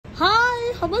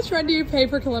How much rent do you pay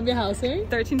for Columbia Housing?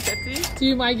 $13.50. Do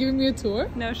you mind giving me a tour?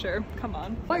 No, sure. Come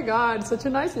on. Oh my god, such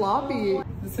a nice lobby.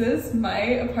 This is my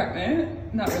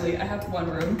apartment. Not really, I have one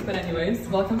room, but anyways,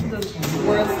 welcome to the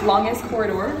world's longest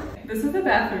corridor. This is the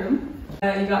bathroom.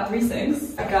 You got 3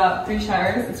 sinks. I got 3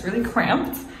 showers. It's really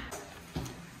cramped.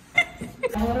 I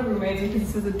have a lot of roommates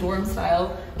because this is a dorm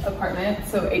style apartment,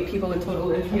 so 8 people in total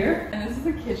live here. And this is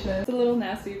the kitchen. It's a little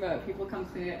nasty, but people come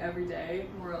clean it every day,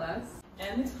 more or less.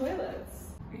 And the toilets.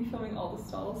 Are you filming all the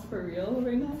stalls for real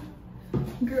right now?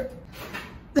 Girl.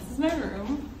 This is my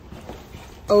room.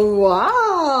 Oh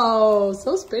wow,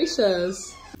 so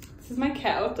spacious. This is my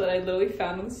couch that I literally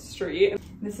found on the street.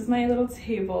 This is my little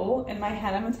table and my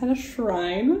Hannah Montana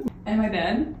shrine. And my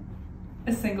bed,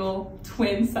 a single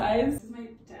twin size. This is my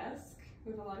desk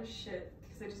with a lot of shit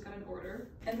because I just got an order.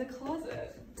 And the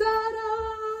closet.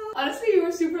 Ta-da! Honestly, you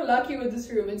were super lucky with this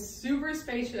room. It's super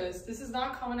spacious. This is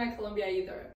not common at Columbia either.